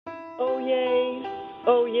Oh yay,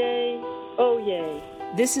 oh yay, oh yay.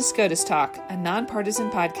 This is SCOTUS Talk, a nonpartisan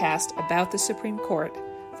podcast about the Supreme Court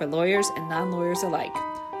for lawyers and non-lawyers alike,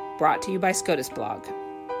 brought to you by SCOTUS Blog.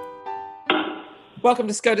 Welcome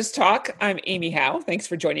to SCOTUS Talk. I'm Amy Howe. Thanks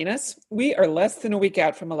for joining us. We are less than a week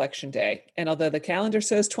out from Election Day, and although the calendar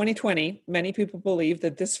says 2020, many people believe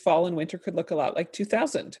that this fall and winter could look a lot like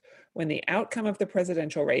 2000, when the outcome of the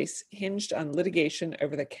presidential race hinged on litigation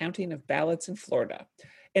over the counting of ballots in Florida.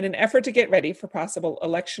 In an effort to get ready for possible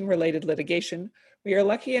election-related litigation, we are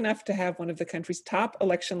lucky enough to have one of the country's top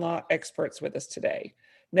election law experts with us today.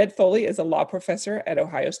 Ned Foley is a law professor at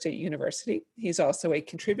Ohio State University. He's also a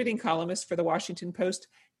contributing columnist for The Washington Post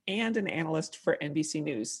and an analyst for NBC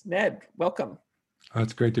News. Ned, welcome. Oh,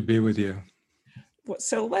 it's great to be with you.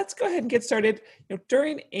 So let's go ahead and get started.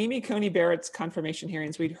 During Amy Coney Barrett's confirmation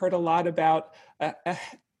hearings, we'd heard a lot about a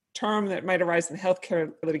term that might arise in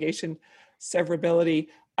healthcare litigation, severability.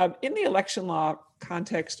 In the election law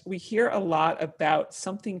context, we hear a lot about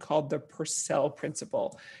something called the Purcell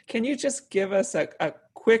principle. Can you just give us a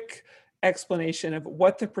quick explanation of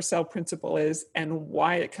what the Purcell principle is and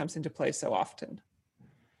why it comes into play so often?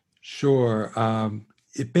 Sure.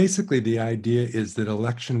 The idea is that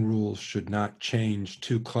election rules should not change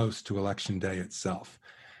too close to election day itself,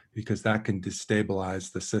 because that can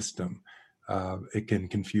destabilize the system. It can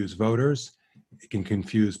confuse voters. It can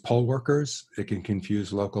confuse poll workers. It can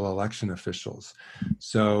confuse local election officials.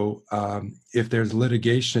 So if there's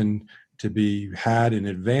litigation to be had in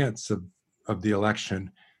advance of the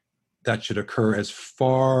election, that should occur as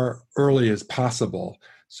far early as possible,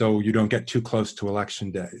 so you don't get too close to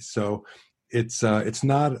election day. So it's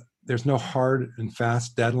not, there's no hard and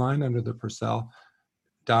fast deadline under the Purcell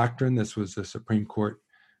doctrine. This was a Supreme Court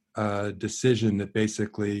decision that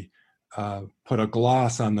basically put a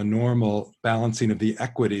gloss on the normal balancing of the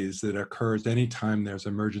equities that occurs anytime there's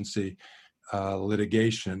emergency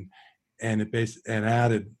litigation, and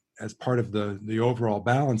added, as part of the overall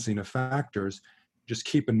balancing of factors, just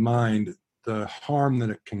keep in mind the harm that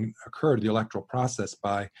it can occur to the electoral process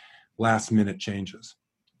by last minute changes.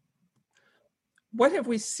 What have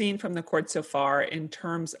we seen from the court so far in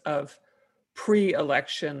terms of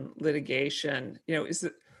pre-election litigation?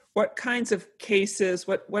 What kinds of cases,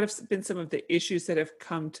 what have been some of the issues that have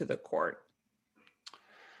come to the court?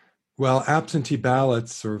 Well, absentee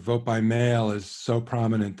ballots or vote by mail is so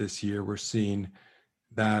prominent this year. We're seeing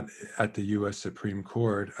that at the U.S. Supreme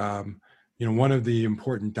Court. One of the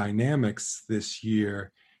important dynamics this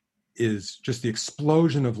year is just the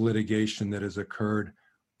explosion of litigation that has occurred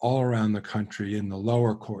all around the country in the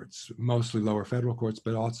lower courts, mostly lower federal courts,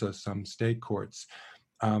 but also some state courts.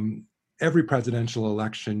 Every presidential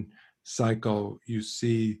election cycle, you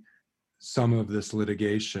see some of this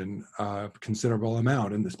litigation, considerable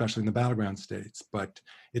amount, and especially in the battleground states, but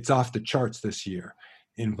it's off the charts this year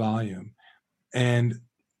in volume. And,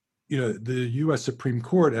 the U.S. Supreme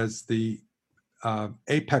Court, as the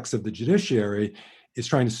apex of the judiciary, is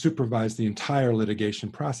trying to supervise the entire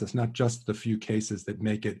litigation process, not just the few cases that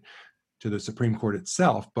make it to the Supreme Court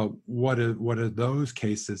itself, but what are those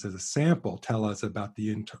cases as a sample tell us about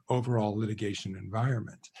the overall litigation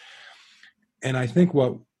environment. And I think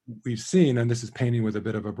what we've seen, and this is painting with a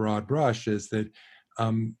bit of a broad brush, is that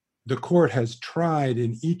the court has tried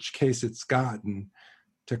in each case it's gotten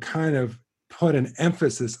to kind of put an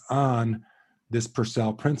emphasis on this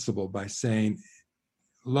Purcell principle by saying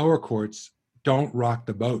lower courts don't rock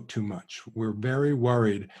the boat too much. We're very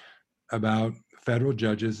worried about federal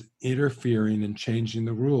judges interfering and changing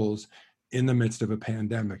the rules in the midst of a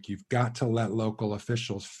pandemic. You've got to let local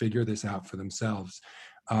officials figure this out for themselves.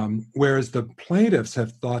 Whereas the plaintiffs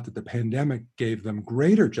have thought that the pandemic gave them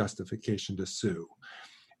greater justification to sue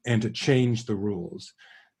and to change the rules.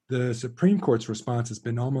 The Supreme Court's response has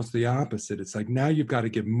been almost the opposite. It's like, now you've got to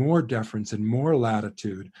give more deference and more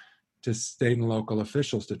latitude to state and local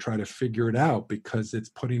officials to try to figure it out, because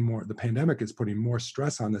the pandemic is putting more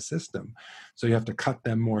stress on the system. So you have to cut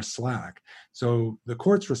them more slack. So the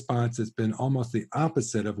court's response has been almost the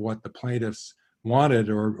opposite of what the plaintiffs wanted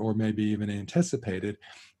or maybe even anticipated,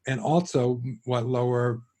 and also what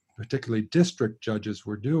lower, particularly district judges,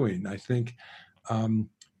 were doing. I think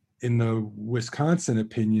in the Wisconsin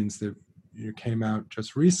opinions that came out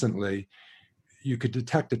just recently, you could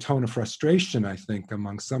detect a tone of frustration, I think,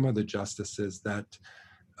 among some of the justices that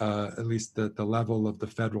at least the level of the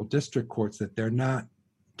federal district courts, that they're not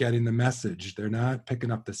getting the message. They're not picking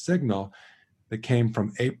up the signal that came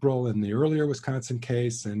from April in the earlier Wisconsin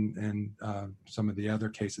case and some of the other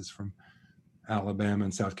cases from Alabama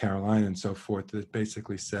and South Carolina and so forth, that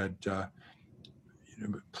basically said,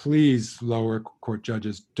 please, lower court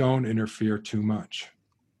judges, don't interfere too much.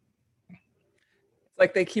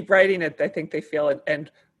 like they keep writing it. I think they feel it.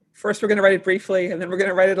 And first we're going to write it briefly, and then we're going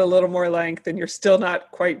to write it a little more length, and you're still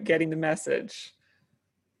not quite getting the message.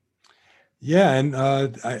 Yeah, and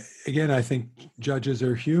I think judges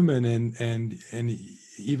are human, and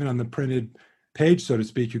even on the printed page, so to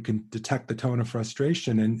speak, you can detect the tone of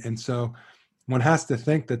frustration, and so one has to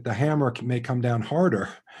think that the hammer may come down harder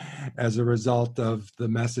as a result of the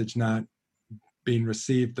message not being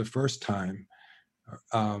received the first time.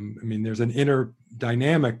 I mean, there's an inner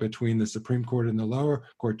dynamic between the Supreme Court and the lower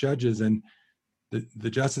court judges, and the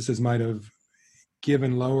justices might have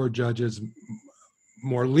given lower judges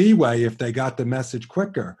more leeway if they got the message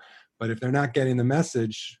quicker. But if they're not getting the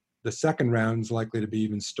message, the second round is likely to be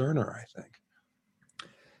even sterner, I think.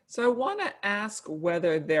 So I want to ask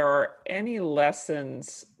whether there are any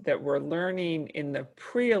lessons that we're learning in the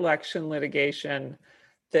pre-election litigation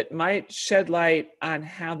that might shed light on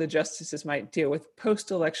how the justices might deal with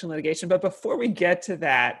post-election litigation. But before we get to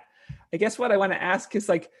that, I guess what I want to ask is,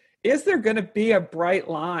 like, is there going to be a bright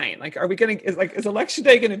line? Like, are we going to, is election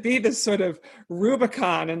day going to be this sort of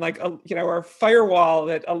Rubicon and like, our firewall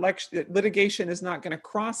that litigation is not going to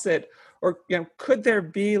cross it? Or, could there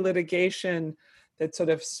be litigation that sort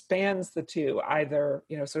of spans the two, either,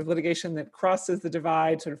 sort of litigation that crosses the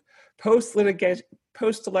divide, sort of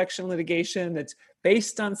post-election litigation that's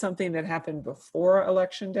based on something that happened before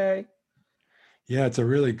election day? Yeah, it's a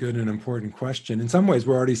really good and important question. In some ways,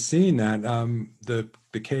 we're already seeing that.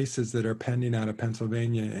 The cases that are pending out of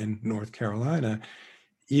Pennsylvania and North Carolina,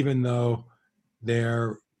 even though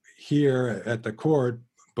they're here at the court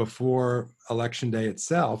before election day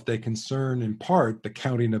itself, they concern in part the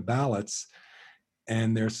counting of ballots.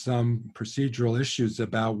 And there's some procedural issues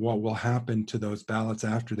about what will happen to those ballots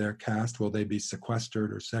after they're cast. Will they be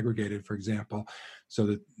sequestered or segregated, for example, so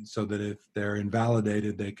that if they're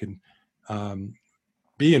invalidated, they can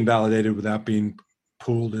be invalidated without being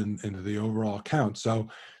pooled into the overall count. So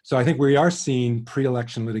I think we are seeing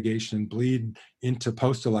pre-election litigation bleed into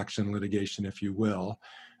post-election litigation, if you will.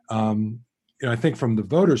 I think from the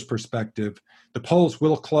voters' perspective, the polls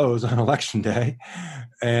will close on election day,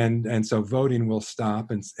 and so voting will stop.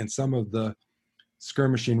 And some of the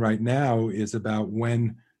skirmishing right now is about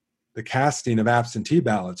when the casting of absentee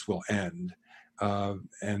ballots will end.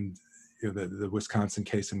 And the Wisconsin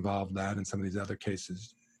case involved that, and some of these other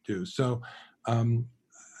cases do. So I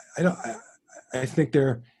think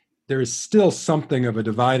there is still something of a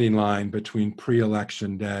dividing line between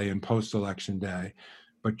pre-election day and post-election day,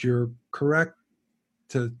 but you're correct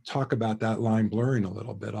to talk about that line blurring a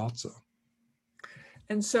little bit also.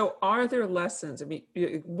 And so are there lessons? I mean,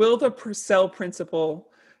 will the Purcell principle,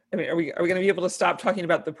 are we going to be able to stop talking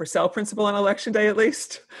about the Purcell principle on election day at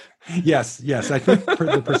least? Yes. I think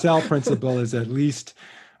the Purcell principle is at least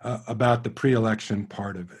about the pre-election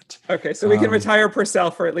part of it. Okay, so we can retire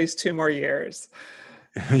Purcell for at least 2 more years.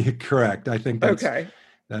 Correct. I think that's okay.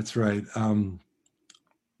 That's right.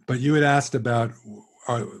 But you had asked about,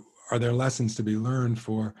 are there lessons to be learned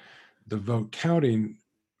for the vote counting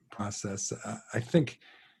process? I think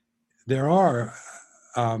there are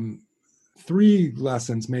 3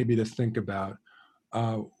 lessons maybe to think about.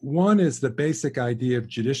 One is the basic idea of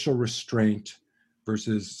judicial restraint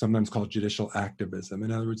versus sometimes called judicial activism.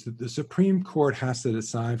 In other words, the Supreme Court has to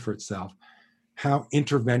decide for itself how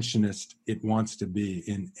interventionist it wants to be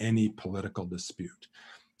in any political dispute.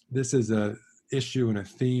 This is an issue and a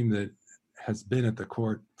theme that has been at the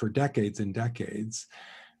court for decades and decades.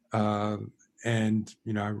 And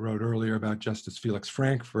I wrote earlier about Justice Felix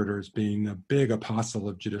Frankfurter as being a big apostle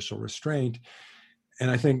of judicial restraint.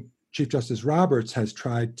 And I think Chief Justice Roberts has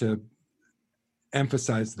tried to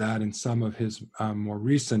emphasize that in some of his more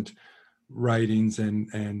recent writings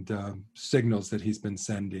and signals that he's been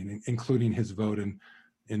sending, including his vote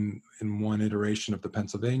in one iteration of the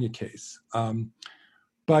Pennsylvania case.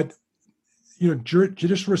 But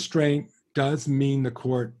judicial restraint does mean the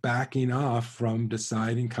court backing off from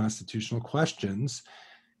deciding constitutional questions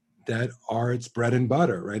that are its bread and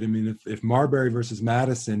butter, right? I mean, if Marbury versus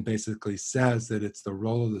Madison basically says that it's the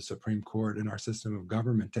role of the Supreme Court in our system of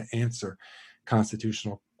government to answer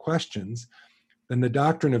constitutional questions, then the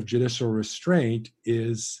doctrine of judicial restraint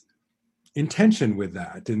is in tension with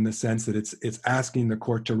that, in the sense that it's asking the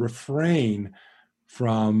court to refrain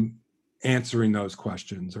from answering those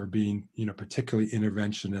questions or being, particularly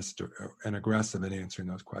interventionist and aggressive in answering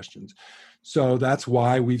those questions. So that's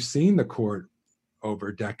why we've seen the court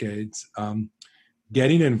over decades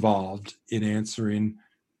getting involved in answering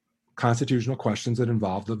constitutional questions that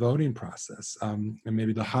involve the voting process. And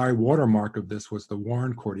maybe the high watermark of this was the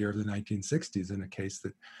Warren Court era of the 1960s in a case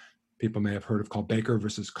that people may have heard of called Baker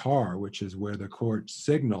versus Carr, which is where the court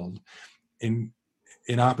signaled in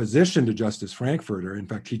in opposition to Justice Frankfurter. In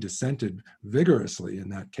fact, he dissented vigorously in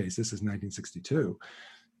that case. This is 1962.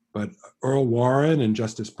 But Earl Warren and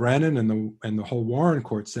Justice Brennan and the whole Warren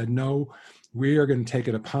Court said, no, we are going to take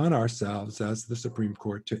it upon ourselves as the Supreme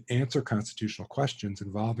Court to answer constitutional questions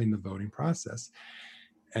involving the voting process.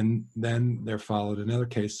 And then there followed another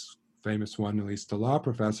case, famous one, at least to law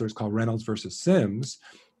professors, called Reynolds versus Sims,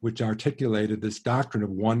 which articulated this doctrine of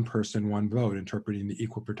one person, one vote, interpreting the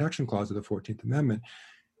Equal Protection Clause of the 14th Amendment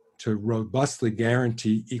to robustly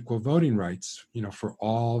guarantee equal voting rights, for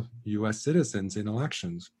all U.S. citizens in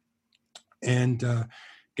elections. And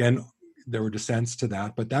again, there were dissents to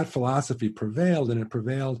that, but that philosophy prevailed, and it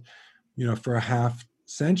prevailed, for a half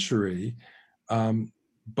century.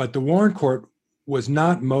 But the Warren Court was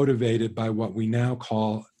not motivated by what we now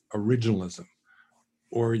call originalism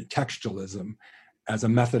or textualism as a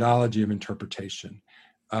methodology of interpretation.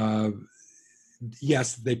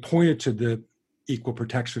 Yes, they pointed to the Equal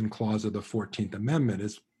Protection Clause of the 14th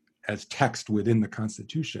Amendment as text within the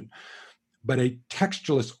Constitution. But a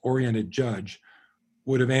textualist-oriented judge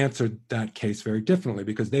would have answered that case very differently,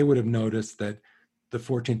 because they would have noticed that the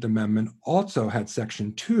 14th Amendment also had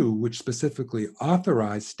Section 2, which specifically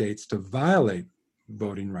authorized states to violate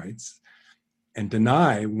voting rights and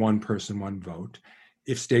deny one person, one vote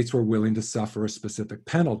if states were willing to suffer a specific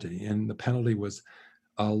penalty. And the penalty was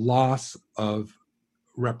a loss of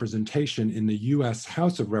representation in the U.S.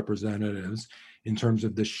 House of Representatives in terms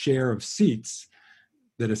of the share of seats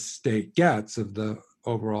that a state gets of the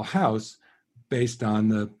overall House based on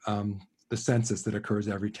the census that occurs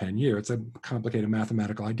every 10 years. It's a complicated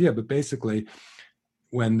mathematical idea, but basically,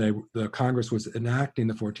 when the Congress was enacting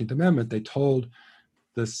the 14th Amendment, they told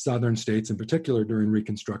the southern states in particular during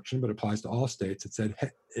Reconstruction, but applies to all states, it said, hey,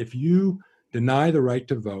 if you deny the right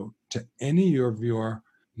to vote to any of your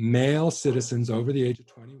male citizens over the age of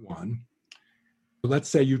 21, let's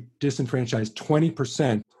say you disenfranchise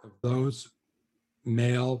 20% of those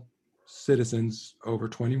male citizens over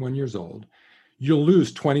 21 years old, you'll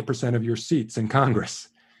lose 20% of your seats in Congress.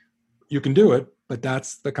 You can do it, but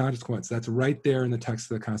that's the consequence. That's right there in the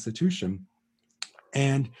text of the Constitution.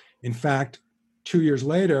 And in fact, 2 years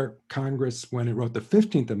later, Congress, when it wrote the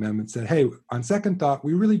 15th Amendment, said, hey, on second thought,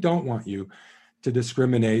 we really don't want you to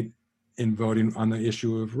discriminate in voting on the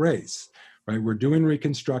issue of race, right? We're doing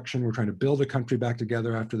Reconstruction. We're trying to build a country back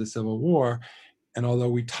together after the Civil War. And although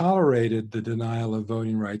we tolerated the denial of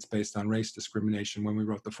voting rights based on race discrimination when we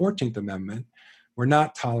wrote the 14th Amendment, we're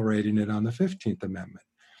not tolerating it on the 15th Amendment.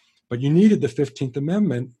 But you needed the 15th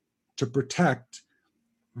Amendment to protect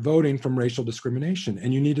voting from racial discrimination,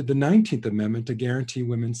 and you needed the 19th Amendment to guarantee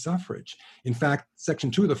women's suffrage. In fact, Section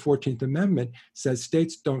 2 of the 14th Amendment says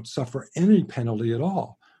states don't suffer any penalty at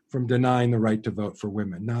all from denying the right to vote for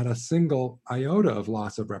women, not a single iota of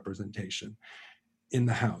loss of representation in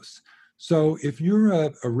the House. So if you're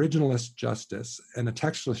an originalist justice and a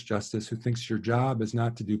textualist justice who thinks your job is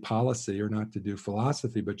not to do policy or not to do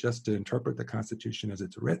philosophy, but just to interpret the Constitution as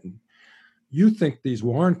it's written, you think these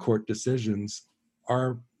Warren Court decisions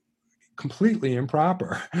are completely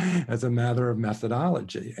improper as a matter of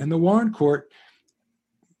methodology. And the Warren Court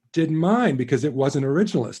didn't mind because it wasn't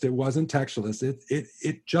originalist, it wasn't textualist.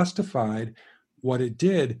 It justified what it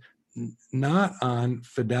did, not on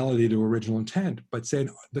fidelity to original intent, but saying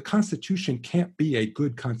the Constitution can't be a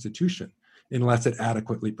good Constitution unless it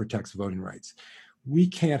adequately protects voting rights. We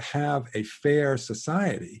can't have a fair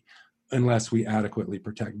society unless we adequately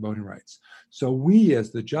protect voting rights. So we,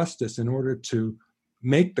 as the justice, in order to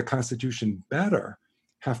make the Constitution better,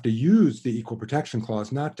 have to use the Equal Protection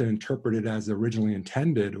Clause, not to interpret it as originally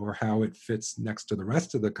intended or how it fits next to the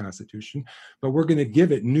rest of the Constitution, but we're going to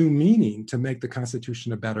give it new meaning to make the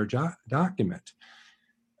Constitution a better document.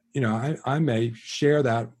 I may share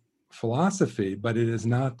that philosophy, but it is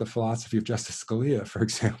not the philosophy of Justice Scalia, for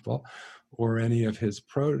example, or any of his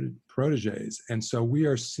proteges. And so we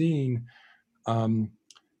are seeing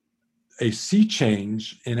a sea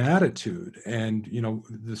change in attitude. And,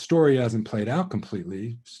 the story hasn't played out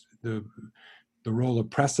completely. The role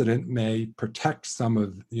of precedent may protect some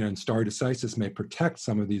of, and stare decisis may protect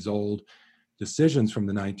some of these old decisions from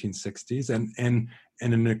the 1960s and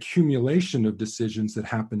an accumulation of decisions that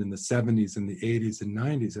happened in the 70s and the 80s and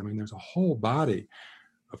 90s. I mean, there's a whole body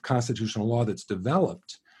of constitutional law that's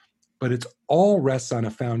developed, but it's all rests on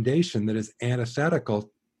a foundation that is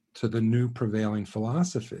antithetical to the new prevailing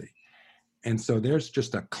philosophy. And so there's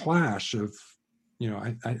just a clash of,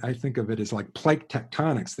 I think of it as like plate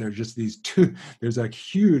tectonics. There's just there's a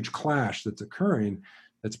huge clash that's occurring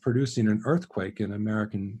that's producing an earthquake in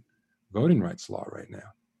American voting rights law right now.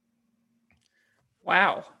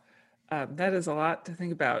 Wow. That is a lot to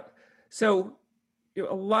think about. So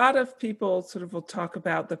A lot of people sort of will talk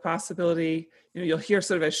about the possibility, you'll hear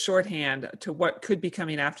sort of as shorthand to what could be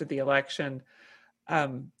coming after the election,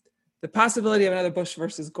 the possibility of another Bush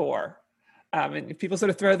versus Gore. And people sort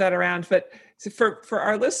of throw that around. But for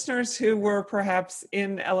our listeners who were perhaps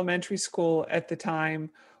in elementary school at the time,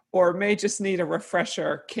 or may just need a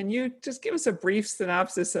refresher, can you just give us a brief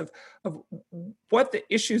synopsis of what the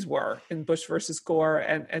issues were in Bush versus Gore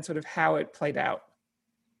and sort of how it played out?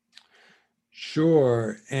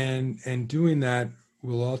 Sure. And doing that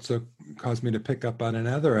will also cause me to pick up on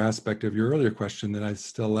another aspect of your earlier question that I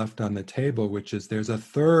still left on the table, which is there's a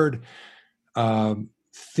third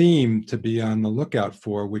theme to be on the lookout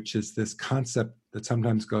for, which is this concept that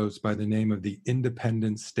sometimes goes by the name of the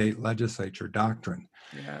independent state legislature doctrine.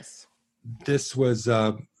 Yes. This was,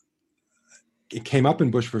 it came up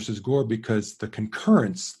in Bush versus Gore because the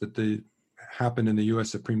concurrence that happened in the U.S.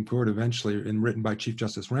 Supreme Court eventually, and written by Chief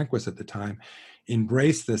Justice Rehnquist at the time,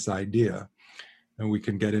 embraced this idea. And we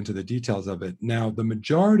can get into the details of it. Now, the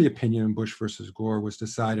majority opinion in Bush versus Gore was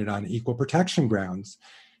decided on equal protection grounds.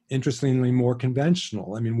 Interestingly, more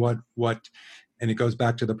conventional. I mean, and it goes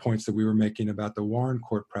back to the points that we were making about the Warren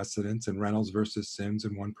Court precedents and Reynolds versus Sims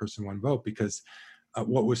and one person, one vote, because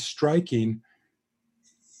what was striking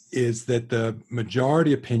is that the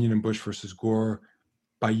majority opinion in Bush versus Gore,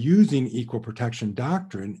 by using equal protection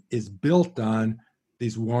doctrine, is built on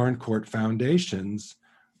these Warren Court foundations,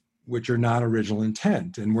 which are not original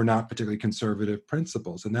intent and were not particularly conservative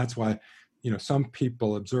principles. And that's why, some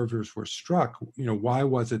people, observers, were struck, why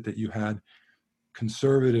was it that you had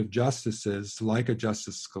conservative justices like a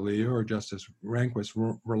Justice Scalia or Justice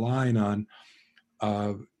Rehnquist relying on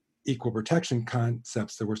equal protection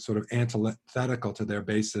concepts that were sort of antithetical to their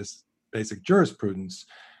basic jurisprudence.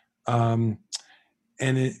 So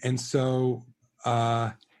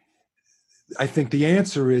I think the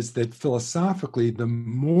answer is that philosophically, the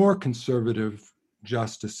more conservative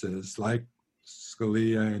justices like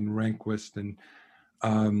Scalia and Rehnquist and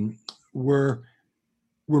were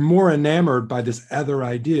more enamored by this other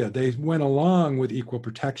idea. They went along with equal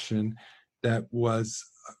protection that was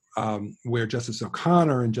where Justice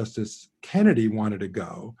O'Connor and Justice Kennedy wanted to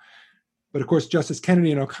go. But of course, Justice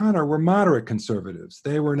Kennedy and O'Connor were moderate conservatives.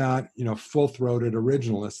 They were not, full-throated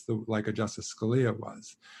originalists like a Justice Scalia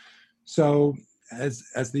was. So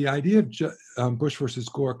as the idea of Bush versus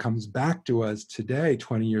Gore comes back to us today,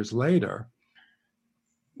 20 years later,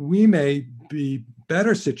 we may be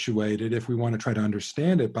better situated if we want to try to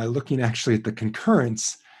understand it by looking actually at the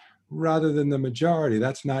concurrence rather than the majority.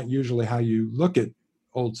 That's not usually how you look at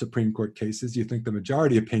old Supreme Court cases. You think the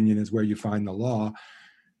majority opinion is where you find the law,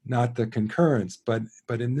 not the concurrence. But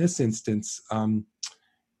in this instance,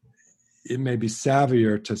 it may be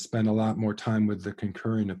savvier to spend a lot more time with the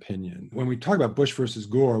concurring opinion. When we talk about Bush versus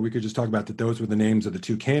Gore, we could just talk about that those were the names of the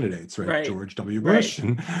two candidates, right? George W. Bush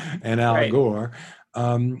and Al Gore.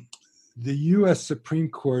 The U.S. Supreme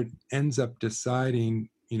Court ends up deciding,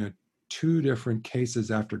 two different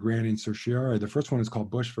cases after granting certiorari. The first one is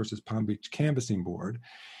called Bush versus Palm Beach Canvassing Board.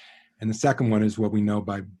 And the second one is what we know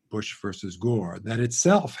by Bush versus Gore. That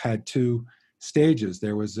itself had two stages.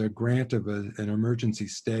 There was a grant of an emergency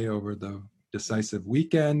stay over the decisive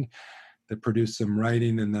weekend that produced some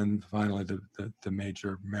writing, and then finally the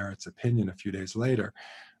major merits opinion a few days later.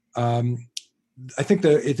 I think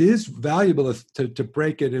that it is valuable to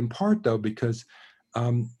break it in part, though, because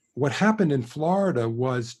what happened in Florida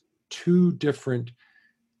was two different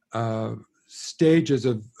stages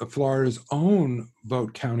of Florida's own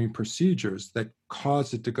vote counting procedures that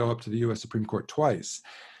caused it to go up to the U.S. Supreme Court twice.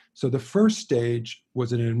 So the first stage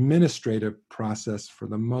was an administrative process for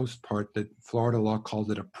the most part that Florida law called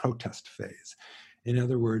it a protest phase. In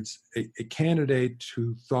other words, a candidate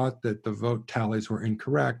who thought that the vote tallies were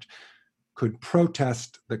incorrect could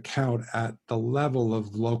protest the count at the level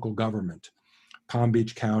of local government, Palm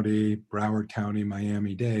Beach County, Broward County,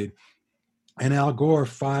 Miami-Dade. And Al Gore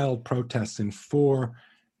filed protests in 4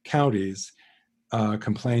 counties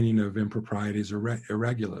complaining of improprieties or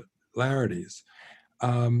irregularities.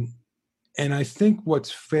 And I think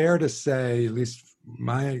what's fair to say, at least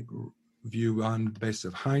my view on the basis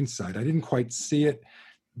of hindsight, I didn't quite see it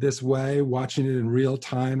this way, watching it in real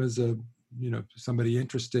time as somebody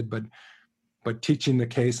interested, but teaching the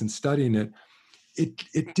case and studying it,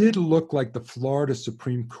 it did look like the Florida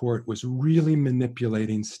Supreme Court was really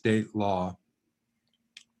manipulating state law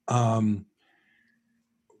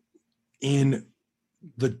in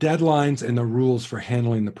the deadlines and the rules for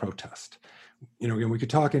handling the protest. We could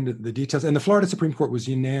talk into the details, and the Florida Supreme Court was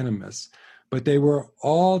unanimous, but they were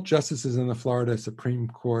all justices in the Florida Supreme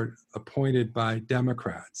Court appointed by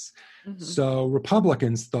Democrats. Mm-hmm. So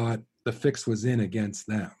Republicans thought the fix was in against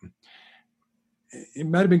them. It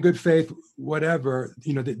might have been good faith, whatever.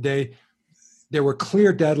 There were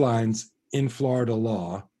clear deadlines in Florida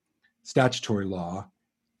law, statutory law,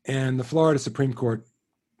 and the Florida Supreme Court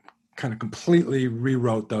kind of completely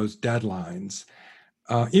rewrote those deadlines,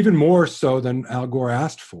 even more so than Al Gore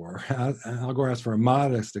asked for. Al Gore asked for a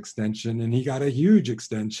modest extension, and he got a huge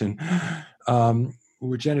extension,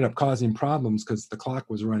 which ended up causing problems because the clock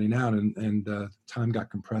was running out and time got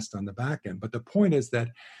compressed on the back end. But the point is that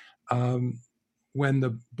when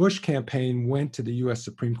the Bush campaign went to the U.S.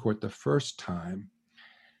 Supreme Court the first time,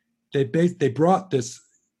 they brought this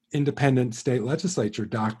independent state legislature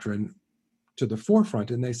doctrine to the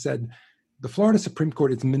forefront, and they said the Florida Supreme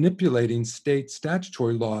Court is manipulating state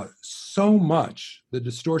statutory law so much, the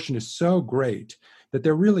distortion is so great, that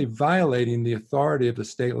they're really violating the authority of the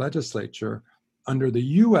state legislature under the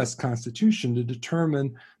U.S. Constitution to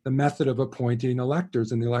determine the method of appointing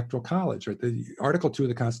electors in the Electoral College. Right? The Article 2 of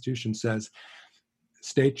the Constitution says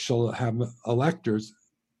states shall have electors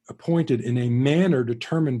appointed in a manner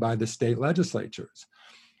determined by the state legislatures.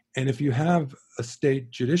 And if you have a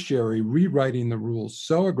state judiciary rewriting the rules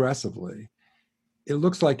so aggressively, it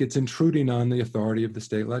looks like it's intruding on the authority of the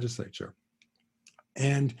state legislature.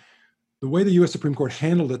 And the way the U.S. Supreme Court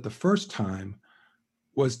handled it the first time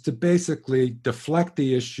was to basically deflect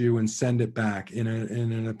the issue and send it back in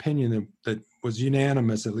an opinion that was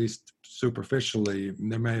unanimous, at least superficially.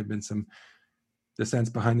 There may have been some dissents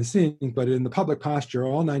behind the scenes, but in the public posture,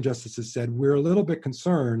 all 9 justices said, we're a little bit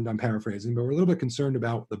concerned, I'm paraphrasing, but we're a little bit concerned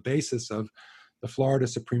about the basis of the Florida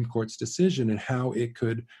Supreme Court's decision and how it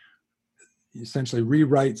could essentially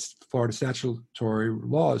rewrite Florida statutory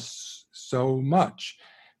laws so much.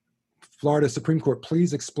 Florida Supreme Court,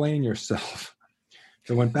 please explain yourself.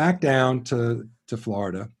 So it went back down to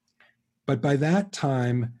Florida. But by that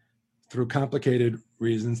time, through complicated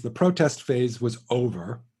reasons, the protest phase was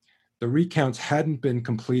over. The recounts hadn't been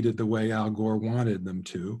completed the way Al Gore wanted them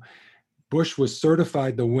to. Bush was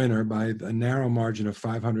certified the winner by a narrow margin of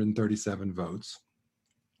 537 votes.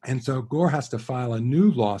 And so Gore has to file a new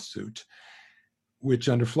lawsuit, which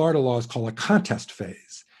under Florida law is called a contest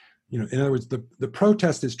phase. In other words, the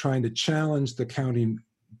protest is trying to challenge the counting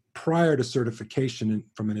prior to certification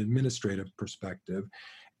from an administrative perspective.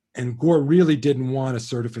 And Gore really didn't want a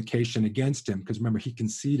certification against him because remember, he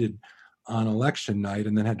conceded on election night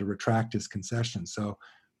and then had to retract his concession. So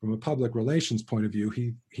from a public relations point of view,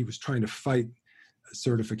 he was trying to fight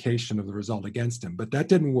certification of the result against him, but that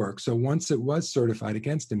didn't work. So once it was certified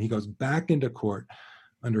against him, he goes back into court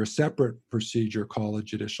under a separate procedure called a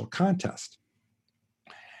judicial contest.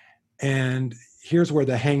 And here's where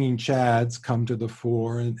the hanging chads come to the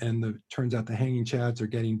fore, and turns out the hanging chads are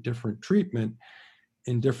getting different treatment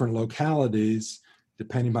in different localities,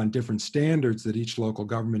 depending on different standards that each local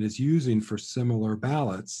government is using for similar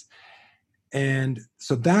ballots. And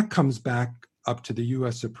so that comes back up to the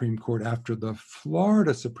U.S. Supreme Court after the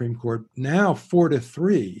Florida Supreme Court, now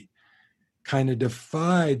 4-3, kind of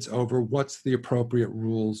divides over what's the appropriate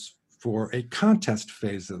rules for a contest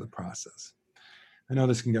phase of the process. I know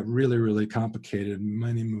this can get really, really complicated,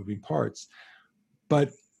 many moving parts, but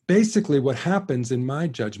basically what happens in my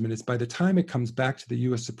judgment is by the time it comes back to the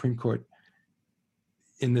U.S. Supreme Court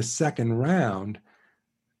in the second round,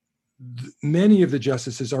 many of the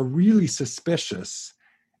justices are really suspicious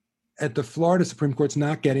at the Florida Supreme Court's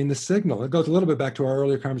not getting the signal. It goes a little bit back to our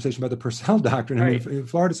earlier conversation about the Purcell Doctrine. Right. I mean, if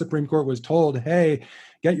Florida Supreme Court was told, hey,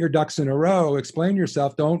 get your ducks in a row, explain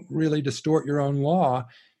yourself, don't really distort your own law,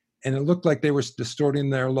 and it looked like they were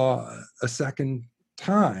distorting their law a second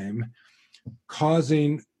time,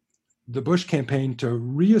 causing the Bush campaign to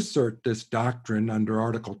reassert this doctrine under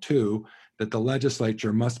Article 2 that the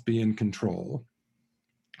legislature must be in control.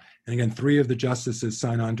 And again, 3 of the justices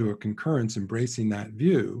sign on to a concurrence embracing that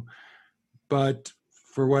view. But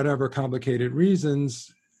for whatever complicated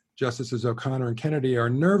reasons, Justices O'Connor and Kennedy are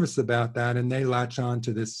nervous about that, and they latch on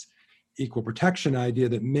to this equal protection idea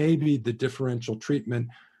that maybe the differential treatment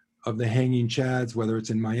of the hanging chads, whether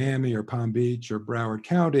it's in Miami or Palm Beach or Broward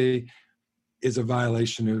County, is a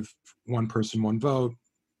violation of one person, one vote,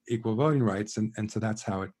 equal voting rights. And so that's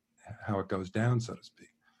how it goes down, so to speak.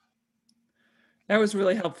 That was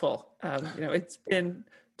really helpful. It's been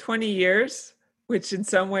 20 years, which in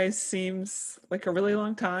some ways seems like a really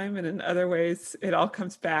long time. And in other ways, it all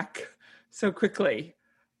comes back so quickly.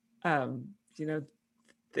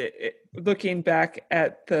 Looking back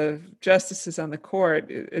at the justices on the court,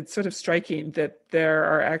 it's sort of striking that there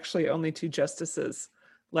are actually only 2 justices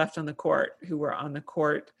left on the court who were on the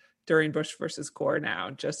court during Bush versus Gore now,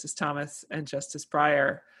 Justice Thomas and Justice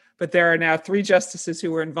Breyer. But there are now 3 justices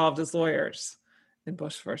who were involved as lawyers in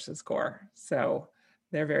Bush versus Gore. So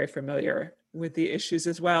they're very familiar with the issues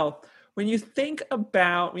as well. When you think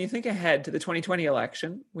ahead to the 2020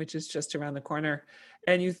 election, which is just around the corner,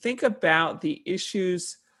 and you think about the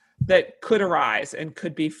issues that could arise and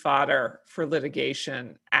could be fodder for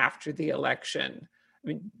litigation after the election, I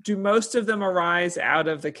mean, do most of them arise out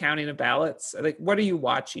of the counting of ballots? Like, what are you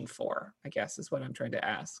watching for, I guess, is what I'm trying to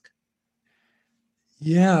ask.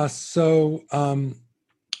 Yeah, so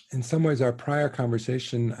in some ways, our prior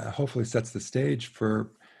conversation hopefully sets the stage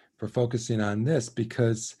for focusing on this,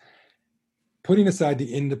 because putting aside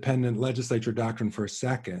the independent legislature doctrine for a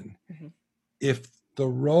second, mm-hmm. if the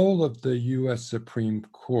role of the U.S. Supreme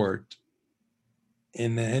Court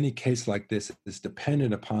in any case like this is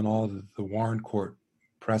dependent upon all of the Warren Court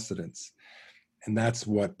precedents, and that's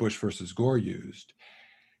what Bush versus Gore used,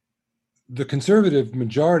 the conservative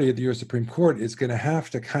majority of the U.S. Supreme Court is going to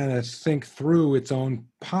have to kind of think through its own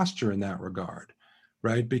posture in that regard,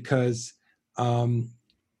 right? Because, for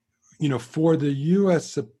the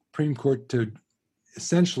U.S. Supreme Court to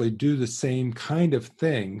essentially do the same kind of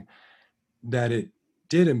thing that it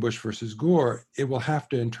did in Bush versus Gore, it will have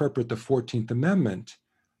to interpret the 14th Amendment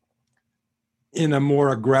in a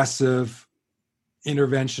more aggressive,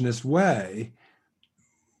 interventionist way,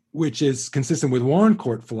 which is consistent with Warren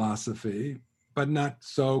Court philosophy, but not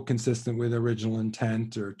so consistent with original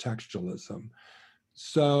intent or textualism.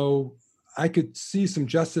 So I could see some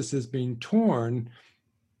justices being torn.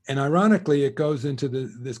 And ironically, it goes into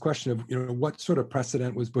this question of, what sort of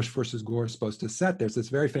precedent was Bush versus Gore supposed to set? There's this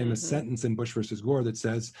very famous sentence in Bush versus Gore that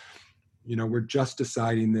says, we're just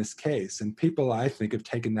deciding this case. And people, I think, have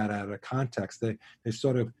taken that out of context. They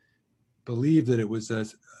sort of believe that it was a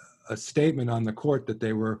statement on the court that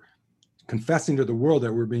they were confessing to the world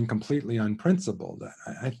that we're being completely unprincipled.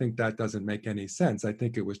 I think that doesn't make any sense. I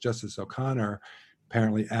think it was Justice O'Connor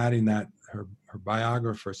apparently adding that, her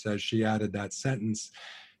biographer says she added that sentence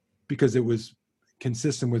because it was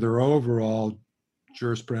consistent with her overall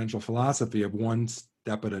jurisprudential philosophy of one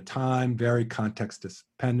step at a time, very context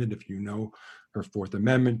dependent. If you know her Fourth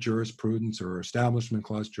Amendment jurisprudence or her Establishment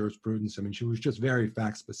Clause jurisprudence, I mean, she was just very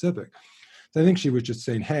fact specific. So I think she was just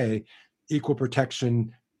saying, hey, equal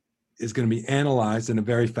protection is going to be analyzed in a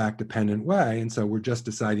very fact-dependent way. And so we're just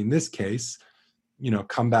deciding this case,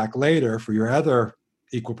 come back later for your other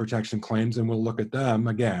equal protection claims and we'll look at them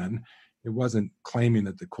again. It wasn't claiming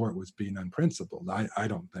that the court was being unprincipled, I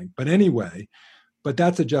don't think. But anyway,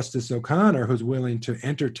 that's a Justice O'Connor who's willing to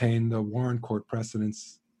entertain the Warren Court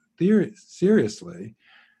precedents theory seriously.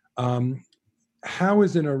 How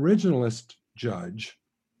is an originalist judge,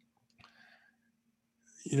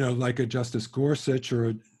 like a Justice Gorsuch or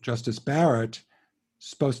a Justice Barrett,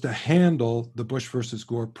 supposed to handle the Bush versus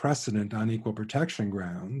Gore precedent on equal protection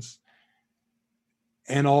grounds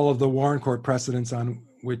and all of the Warren Court precedents on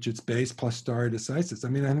which it's based plus stare decisis? I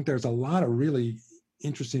mean, I think there's a lot of really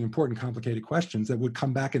interesting, important, complicated questions that would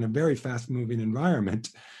come back in a very fast-moving environment,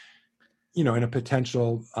 in a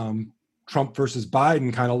potential Trump versus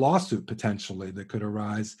Biden kind of lawsuit potentially that could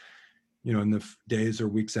arise, in the days or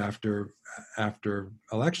weeks after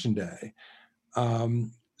Election Day.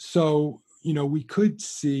 So, we could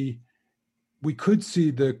see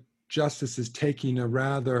the justices taking a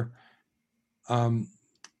rather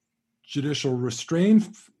judicial restraint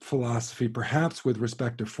philosophy, perhaps with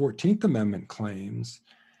respect to 14th Amendment claims,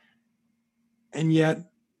 and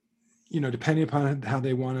yet, depending upon how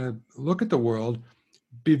they want to look at the world,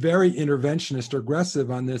 be very interventionist or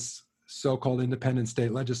aggressive on this so-called independent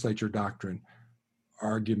state legislature doctrine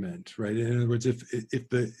argument, right? In other words, if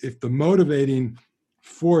the motivating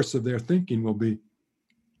force of their thinking will be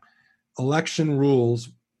election rules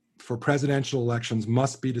for presidential elections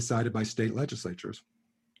must be decided by state legislatures,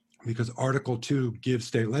 because Article 2 gives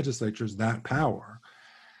state legislatures that power,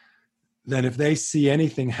 then if they see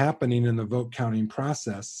anything happening in the vote counting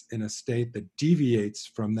process in a state that deviates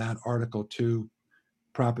from that Article 2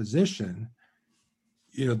 proposition,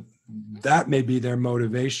 that may be their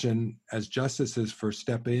motivation as justices for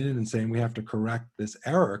stepping in and saying we have to correct this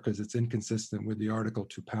error because it's inconsistent with the Article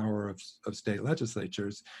 2 power of state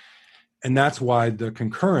legislatures. And that's why the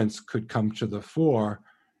concurrence could come to the fore,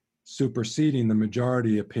 superseding the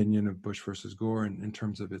majority opinion of Bush versus Gore in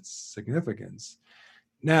terms of its significance.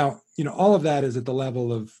 Now, all of that is at the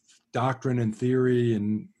level of doctrine and theory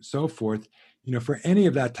and so forth. For any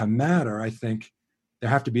of that to matter, I think there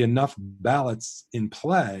have to be enough ballots in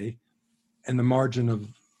play, and the margin of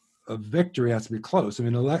victory has to be close. I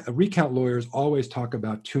mean, recount lawyers always talk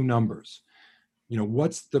about two numbers.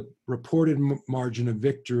 What's the reported margin of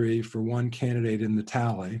victory for one candidate in the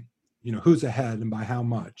tally? Who's ahead and by how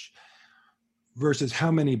much? versus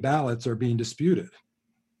how many ballots are being disputed.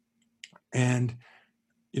 And,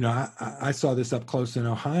 I saw this up close in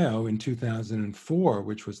Ohio in 2004,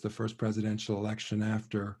 which was the first presidential election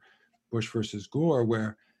after Bush versus Gore,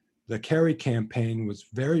 where the Kerry campaign was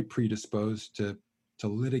very predisposed to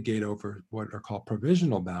litigate over what are called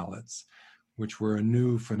provisional ballots, which were a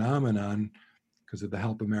new phenomenon because of the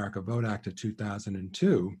Help America Vote Act of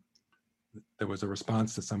 2002. There was a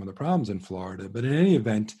response to some of the problems in Florida. But in any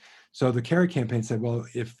event, so the Kerry campaign said, well,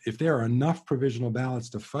 if there are enough provisional ballots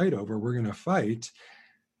to fight over, we're going to fight.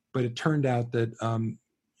 But it turned out that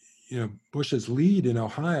Bush's lead in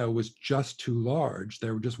Ohio was just too large.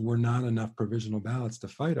 There just were not enough provisional ballots to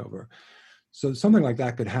fight over. So something like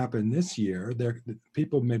that could happen this year.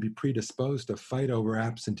 People may be predisposed to fight over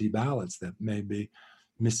absentee ballots that may be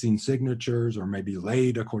missing signatures or may be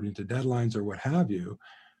late according to deadlines or what have you.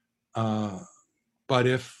 But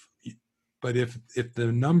if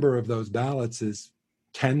the number of those ballots is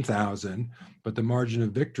 10,000, but the margin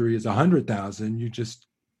of victory is 100,000, you just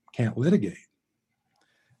can't litigate.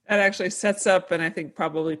 That actually sets up, and I think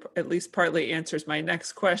probably at least partly answers my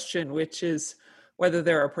next question, which is whether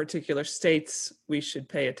there are particular states we should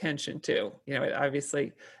pay attention to. It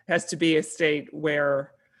obviously has to be a state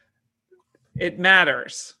where it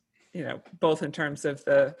matters, both in terms of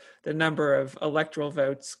the number of electoral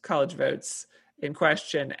votes, college votes in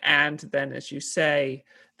question, and then, as you say,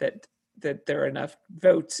 that there are enough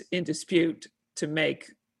votes in dispute to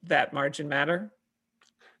make that margin matter.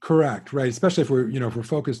 Correct, right. Especially if we're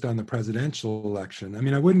focused on the presidential election. I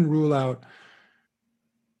mean, I wouldn't rule out,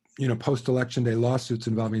 post-election day lawsuits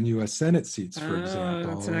involving U.S. Senate seats, for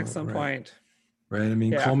example. That's an excellent point. Right. I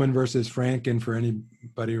mean, Coleman versus Franken, for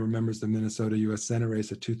anybody who remembers the Minnesota U.S. Senate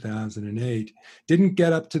race of 2008, didn't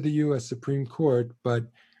get up to the U.S. Supreme Court, but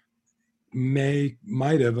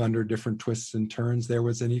might have, under different twists and turns. There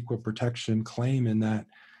was an equal protection claim in that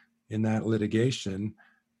litigation.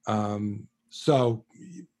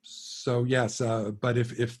 So yes, but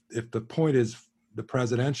if the point is the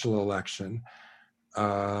presidential election,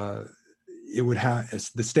 the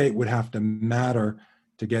state would have to matter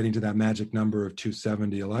to getting to that magic number of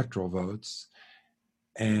 270 electoral votes,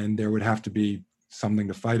 and there would have to be something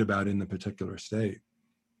to fight about in the particular state.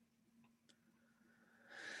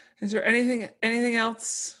 Is there anything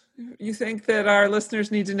else you think that our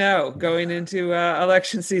listeners need to know going into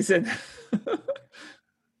election season?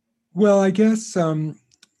 Well, I guess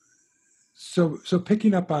so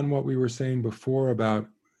picking up on what we were saying before about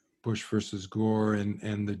Bush versus Gore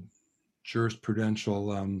and the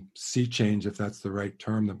jurisprudential sea change, if that's the right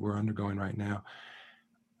term that we're undergoing right now,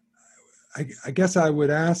 I guess I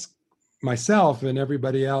would ask myself and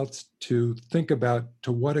everybody else to think about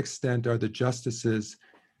to what extent are the justices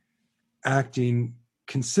acting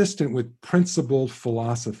consistent with principled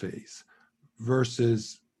philosophies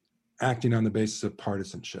versus acting on the basis of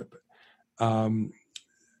partisanship.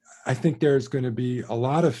 I think there's going to be a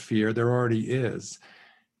lot of fear, there already is,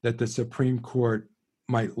 that the Supreme Court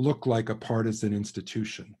might look like a partisan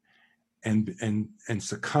institution and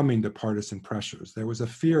succumbing to partisan pressures. There was a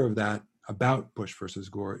fear of that about Bush versus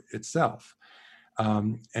Gore itself.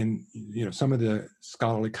 And some of the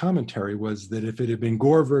scholarly commentary was that if it had been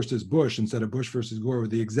Gore versus Bush instead of Bush versus Gore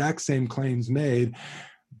with the exact same claims made,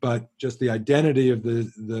 but just the identity of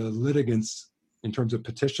the litigants in terms of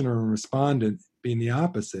petitioner and respondent being the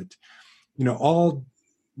opposite, all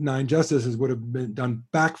 9 justices would have done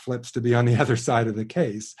backflips to be on the other side of the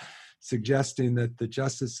case, suggesting that the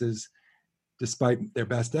justices, despite their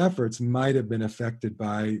best efforts, might have been affected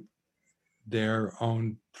by their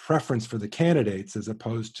own preference for the candidates as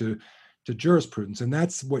opposed to jurisprudence. And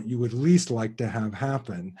that's what you would least like to have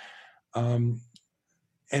happen.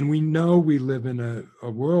 And we know we live in a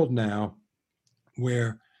world now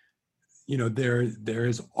where there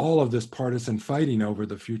is all of this partisan fighting over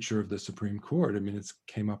the future of the Supreme Court. I mean, it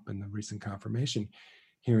came up in the recent confirmation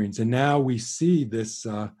hearings. And now we see this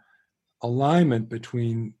alignment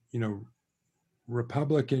between,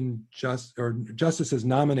 Republican justices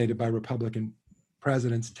nominated by Republican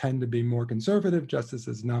presidents tend to be more conservative.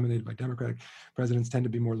 Justices nominated by Democratic presidents tend to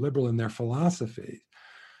be more liberal in their philosophy.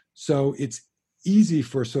 So it's easy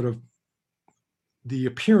for sort of the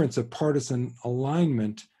appearance of partisan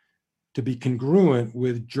alignment to be congruent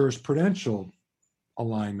with jurisprudential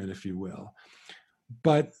alignment, if you will.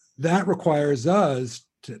 But that requires us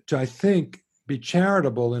to, I think, be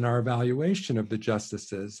charitable in our evaluation of the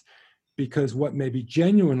justices, because what may be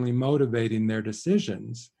genuinely motivating their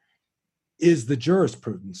decisions is the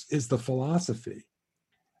jurisprudence, is the philosophy.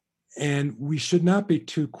 And we should not be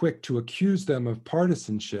too quick to accuse them of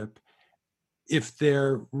partisanship if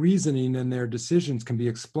their reasoning and their decisions can be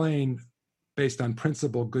explained based on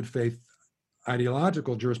principle, good faith,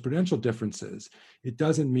 ideological, jurisprudential differences, it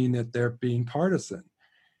doesn't mean that they're being partisan.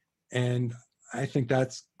 And I think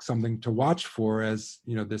that's something to watch for as,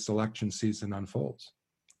 this election season unfolds.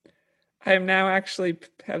 I am now actually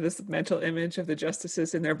have this mental image of the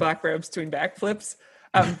justices in their black robes doing backflips.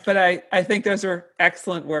 But I think those are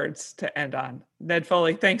excellent words to end on. Ned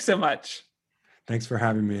Foley, thanks so much. Thanks for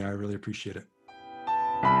having me. I really appreciate it.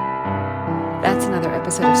 That's another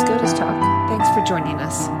episode of SCOTUS Talk. Thanks for joining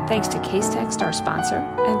us. Thanks to Casetext, our sponsor,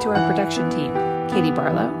 and to our production team, Katie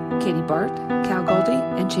Barlow, Katie Bart, Cal Goldie,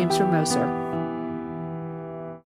 and James Ramoser.